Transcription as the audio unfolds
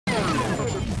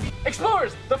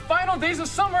Explorers, the final days of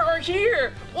summer are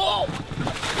here. Whoa!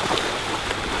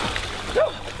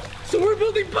 So we're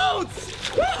building boats.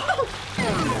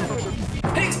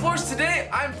 Hey Explorers, today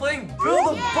I'm playing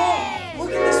Build a Boat.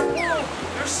 Look at this world.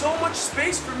 There's so much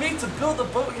space for me to build a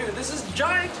boat here. This is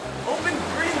giant, open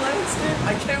green landscape.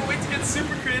 I can't wait to get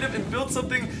super creative and build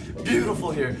something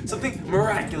beautiful here. Something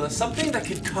miraculous, something that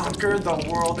could conquer the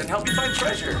world and help you find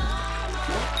treasure.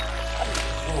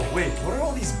 Oh wait, what are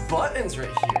all these buttons right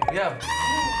here? We have,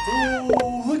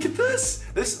 oh, look at this.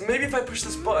 Maybe if I push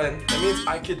this button, that means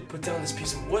I could put down this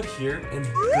piece of wood here and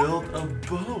build a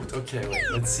boat. Okay, wait,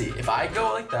 let's see. If I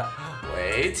go like that,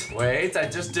 wait, I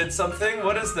just did something.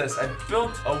 What is this? I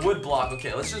built a wood block.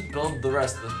 Okay, let's just build the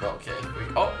rest of this boat. Okay,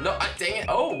 oh, no, dang it.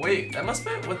 Oh, wait, that must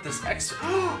be what this X,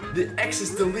 the X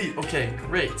is delete. Okay,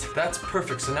 great, that's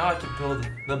perfect. So now I can build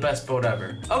the best boat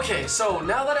ever. Okay, so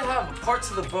now that I have parts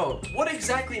of the boat, what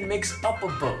exactly makes up a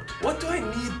boat? What do I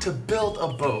need to build a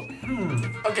boat?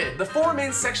 Okay, the four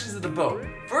main sections of the boat.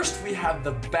 First, we have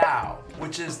the bow,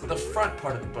 which is the front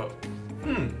part of the boat.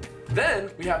 Then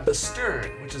we have the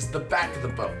stern, which is the back of the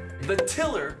boat. The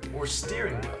tiller, or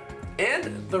steering wheel.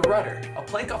 And the rudder, a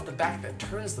plank off the back that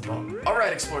turns the boat. All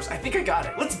right, Explorers, I think I got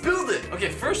it. Let's build it. Okay,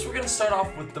 first we're gonna start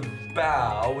off with the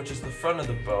bow, which is the front of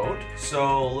the boat.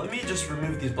 So let me just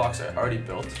remove these blocks I already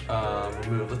built.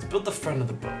 Let's build the front of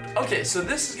the boat. Okay, so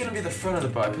this is gonna be the front of the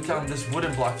boat. I put down this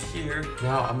wooden block here.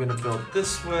 Now I'm gonna build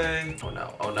this way. Oh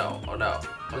no.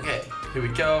 Okay, here we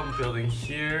go. I'm building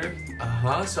here.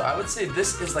 So I would say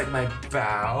this is like my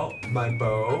bow.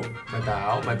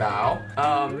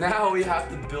 Now we have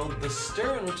to build the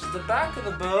stern, which is the back of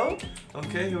the boat.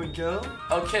 Okay, here we go.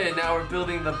 Okay, now we're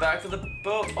building the back of the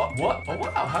boat. Oh, what? Oh,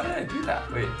 wow, how did I do that?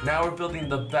 Wait, now we're building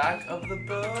the back of the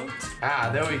boat.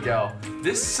 There we go.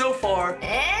 This so far,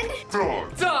 and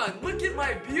done. Look at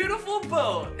my beautiful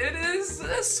boat. It is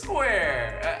a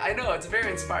square. I know, it's a very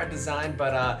inspired design,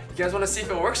 but you guys want to see if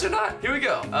it works or not? Here we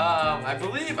go. I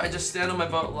believe I just stand on my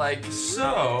boat like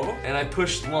so, and I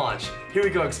push launch. Here we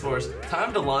go, Explorers.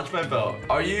 Time to launch my boat.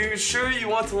 Are you sure you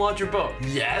want to launch your boat?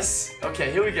 Yes.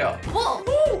 Okay, here we go. Whoa!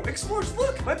 Oh, Explorers,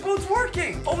 look! My boat's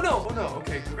working! Oh no!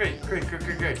 Okay, great.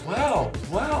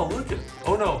 Wow, look at...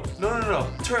 Oh no.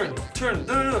 Turn.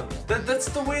 No. That's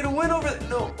the way to win over there.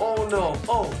 No, oh no.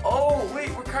 Oh,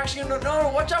 wait, we're crashing into... No,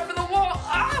 watch out for the wall!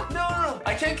 Ah! No.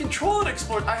 I can't control it,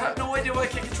 Explorers. I have no idea why I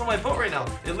can't control my boat right now.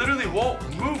 It literally won't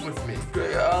move with me.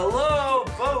 Hello,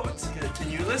 boat. Can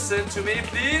you listen to me,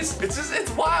 please?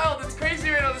 It's wild. It's crazy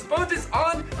right now. This boat is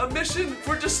on a mission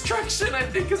for destruction, I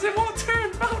think, because it won't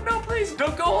turn. No, please.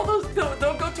 Don't go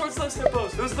don't go towards those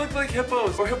hippos. Those look like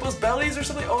hippos or hippos' bellies or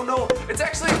something. Oh no, it's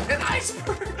actually an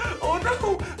iceberg. Oh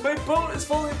no, my boat is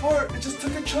falling apart. It just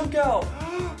took a chunk out.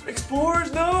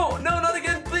 Explorers, no, not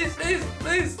again. Please.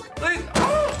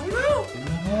 Oh no.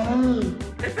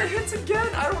 If it hits again,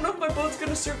 I don't know if my boat's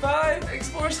gonna survive.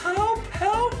 Explorers, help.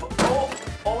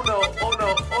 Oh no.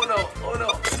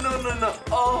 No.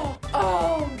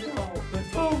 Oh no, my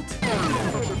boat.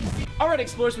 All right,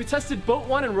 Explorers, we tested Boat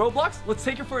 1 in Roblox. Let's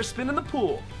take her for a spin in the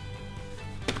pool.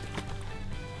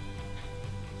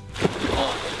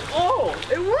 Oh,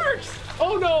 it works.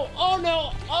 Oh no.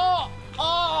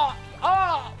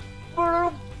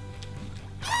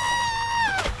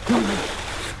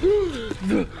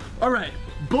 All right,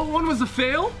 Boat 1 was a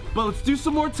fail, but let's do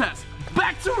some more tests.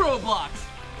 Back to Roblox.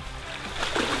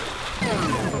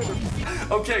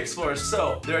 Okay, Explorers,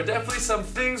 so there are definitely some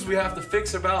things we have to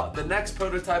fix about the next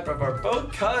prototype of our boat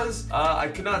because I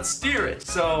could not steer it.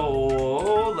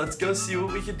 So let's go see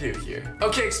what we can do here.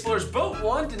 Okay, Explorers, Boat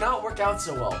 1 did not work out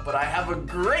so well, but I have a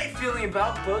great feeling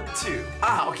about Boat 2.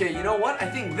 Okay, you know what? I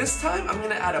think this time I'm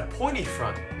gonna add a pointy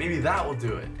front. Maybe that will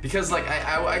do it. Because like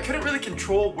I couldn't really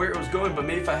control where it was going, but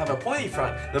maybe if I have a pointy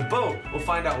front, the boat will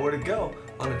find out where to go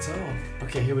on its own.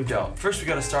 Okay, here we go. First, we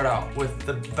gotta start out with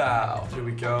the bow. Here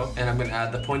we go. And I'm gonna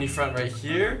add the pointy front right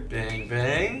here. Bang,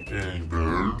 bang. Bang,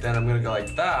 bang. Then I'm gonna go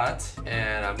like that.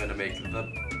 And I'm gonna make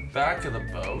the back of the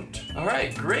boat. All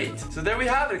right, great. So there we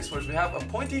have it, Explorers. We have a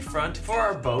pointy front for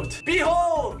our boat.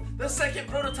 Behold, the second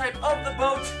prototype of the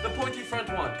boat, the pointy front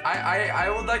one. I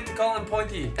would like to call him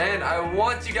Pointy, and I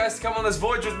want you guys to come on this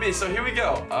voyage with me. So here we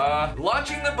go.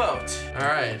 Launching the boat. All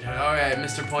right,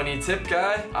 Mr. Pointy Tip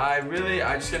guy.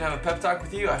 I'm just gonna have a pep talk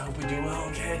with you. I hope we do well,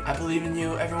 okay? I believe in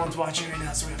you. Everyone's watching right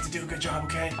now, so we have to do a good job,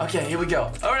 okay? Okay, here we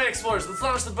go. All right, Explorers, let's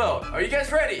launch the boat. Are you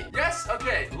guys ready? Yes?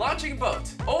 Okay, launching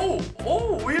boat. Oh,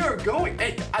 we are going.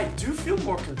 Hey, I do feel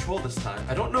more control this time.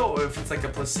 I don't know if it's like a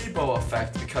placebo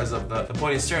effect because of the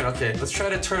pointy steering. Okay, let's try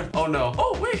to turn. Oh no.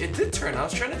 Oh wait, it did turn. I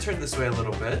was trying to turn this way a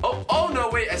little bit. Oh no,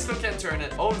 wait, I still can't turn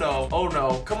it. Oh no. Oh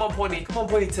no. Come on, pointy. Come on,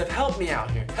 pointy tip. Help me out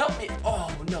here. Help me.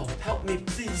 Oh no. Help me,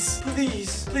 please.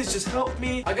 Please. Please just help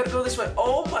me. I gotta go this way.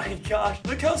 Oh my gosh.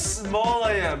 Look how small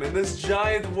I am in this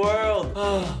giant world.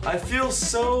 I feel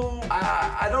so.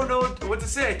 I don't know what to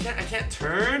say. I can't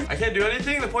turn. I can't do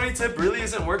anything. The pointy tip really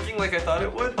isn't working like I thought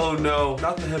it would. Oh no.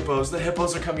 Not the hippos. The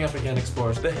hippos are coming up again,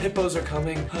 explorers. The hippos are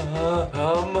coming.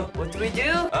 What do we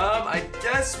do? I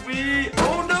guess we.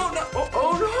 Oh no. No.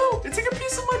 Oh no. It's like a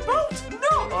piece of my boat.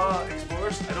 No.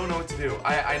 Explorers, I don't know what to do.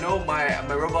 I know my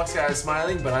Roblox guy is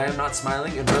smiling, but I am not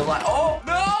smiling in real life. Oh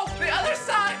no. The other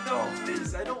side. No,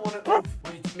 please. I don't want to.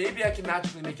 Wait, maybe I can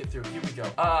magically make it through. Here we go.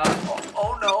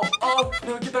 Oh no. Oh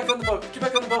no. Get back on the boat. Get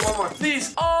back on the boat one more.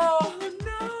 Please. Oh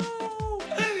no.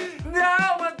 No,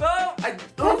 my boat. I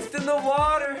oofed in the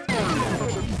water.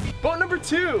 Boat number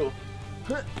 2.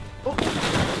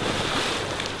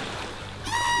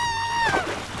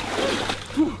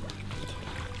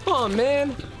 Oh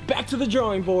man, back to the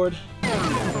drawing board.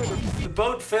 The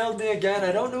boat failed me again.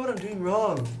 I don't know what I'm doing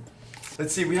wrong.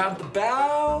 Let's see, we have the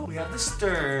bow, we have the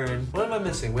stern. What am I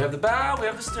missing? We have the bow, we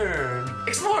have the stern.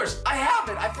 Explorers, I have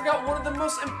it! I forgot one of the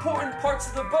most important parts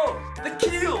of the boat. The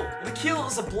keel! The keel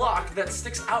is a block that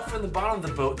sticks out from the bottom of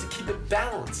the boat to keep it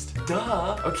balanced.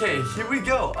 Duh. Okay, here we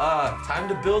go. Time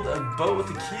to build a boat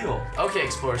with a keel. Okay,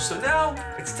 explorers, so now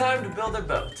it's time to build a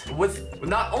boat. With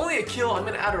not only a keel, I'm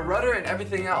gonna add a rudder and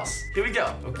everything else. Here we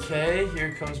go. Okay,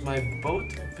 here comes my boat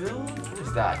build. What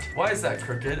is that? Why is that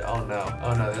crooked? Oh no.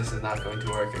 Oh no, this is not going to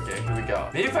work. Okay, here we go.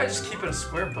 Maybe if I just keep it a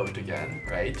square boat again.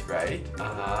 Right.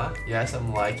 Yes,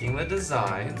 I'm liking the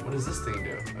design. What does this thing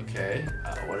do? Okay.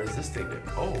 What does this thing do?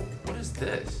 Oh, what is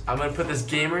this? I'm gonna put this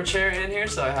gamer chair in here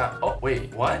so I have. Oh,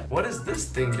 wait, what? What does this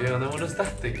thing do? And then what does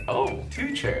that thing? Oh,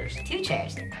 2 chairs. 2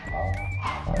 chairs.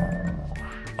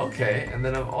 Okay, and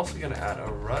then I'm also gonna add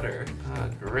a rudder.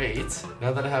 Great.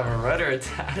 Now that I have a rudder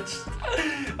attached.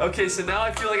 Okay, so now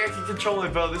I feel like I can control my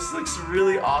boat. This looks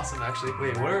really awesome, actually.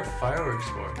 Wait, what are fireworks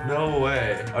for? No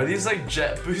way. Are these like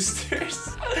jet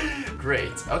boosters?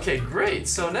 Great. Okay, great.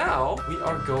 So now we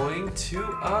are going to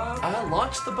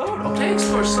launch the boat. Okay,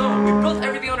 explorers. So we built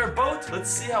everything on our boat. Let's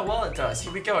see how well it does.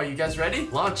 Here we go. Are you guys ready?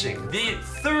 Launching the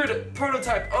 3rd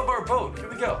prototype of our boat. Here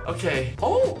we go. Okay.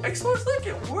 Oh, explorers, look,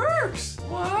 it works.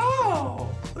 Wow.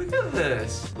 Look at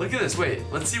this. Look at this. Wait,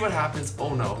 let's see what happens.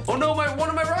 Oh no. Oh no, one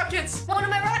of my rockets. One of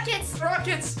my rockets.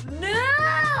 Rockets.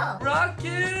 No.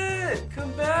 Rocket,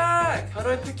 come back. How do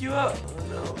I pick you up? Oh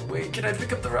no. Wait, can I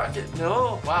pick up the rocket?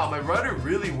 No. Wow, my rudder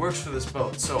really works for this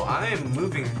boat. So I am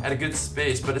moving at a good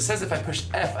space, but it says if I push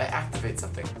F, I activate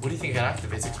something. What do you think it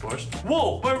activates, explorers?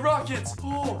 Whoa, my rockets.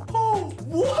 Oh,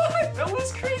 what? That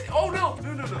was crazy. Oh no.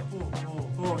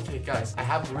 Oh, okay, guys, I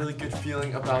have a really good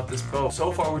feeling about this boat.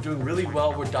 So far, we're doing really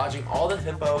well. We're dodging all the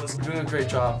hippos. We're doing a great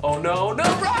job. Oh no, no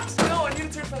rocks! No, I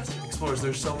need to turn faster. Explorers,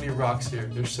 there's so many rocks here.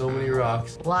 There's so many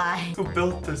rocks. Why? Who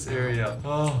built this area?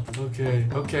 Oh, okay.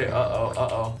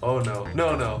 Oh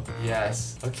no.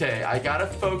 Yes. Okay, I gotta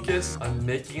focus on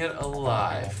making it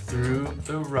alive through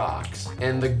the rocks.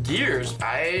 And the gears.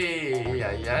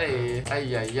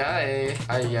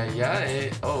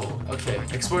 Oh, okay.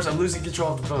 Explorers, I'm losing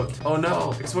control of the boat. Oh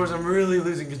no. Explorers, I'm really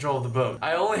losing control of the boat.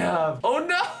 I only have. Oh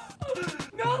no!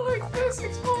 Not like this,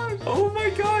 explorers. Oh my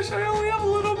gosh, I only have a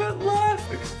little bit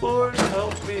left. Explorers,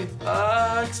 help me.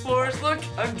 Explorers, look,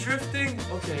 I'm drifting.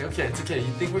 Okay, it's okay.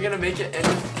 You think we're gonna make it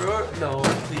any further? No,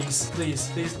 please.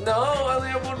 No, I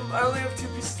only have 2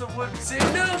 pieces of wood. Say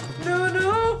no.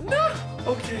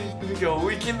 Okay, here we go.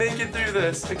 We can make it through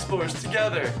this. Explorers,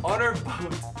 together. On our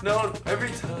boat. No,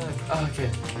 every time. Okay,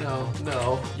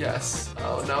 no, yes.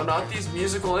 Oh no, not these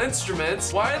musical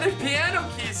instruments. Why are there piano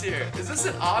keys here? Is this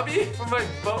an obby for my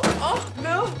boat? Oh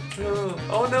no.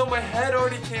 Oh no, my head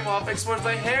already came off. Explorers,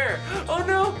 my hair. Oh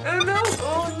no.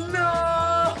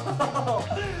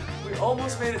 We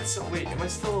almost made it so. Wait, am I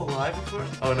still alive, explorers?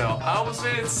 Oh no, I almost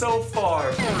made it so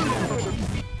far.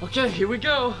 Okay, here we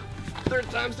go. 3rd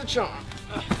time's the charm.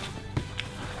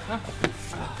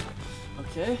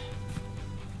 Okay.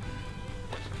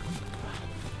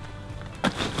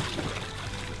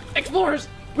 Explorers,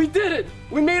 we did it!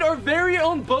 We made our very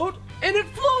own boat and it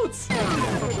floats!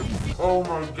 Oh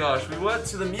my gosh, we went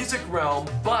to the music realm,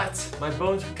 but my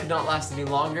boat could not last any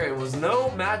longer. It was no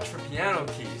match for piano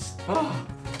keys. Oh,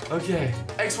 Okay,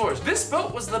 Explorers, this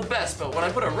boat was the best boat. When I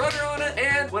put a rudder on it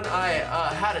and when I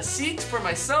had a seat for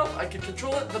myself, I could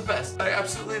control it the best. I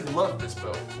absolutely love this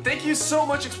boat. Thank you so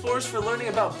much, Explorers, for learning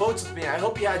about boats with me. I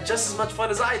hope you had just as much fun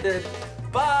as I did.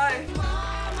 Bye!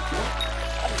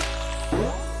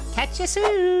 Catch you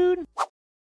soon.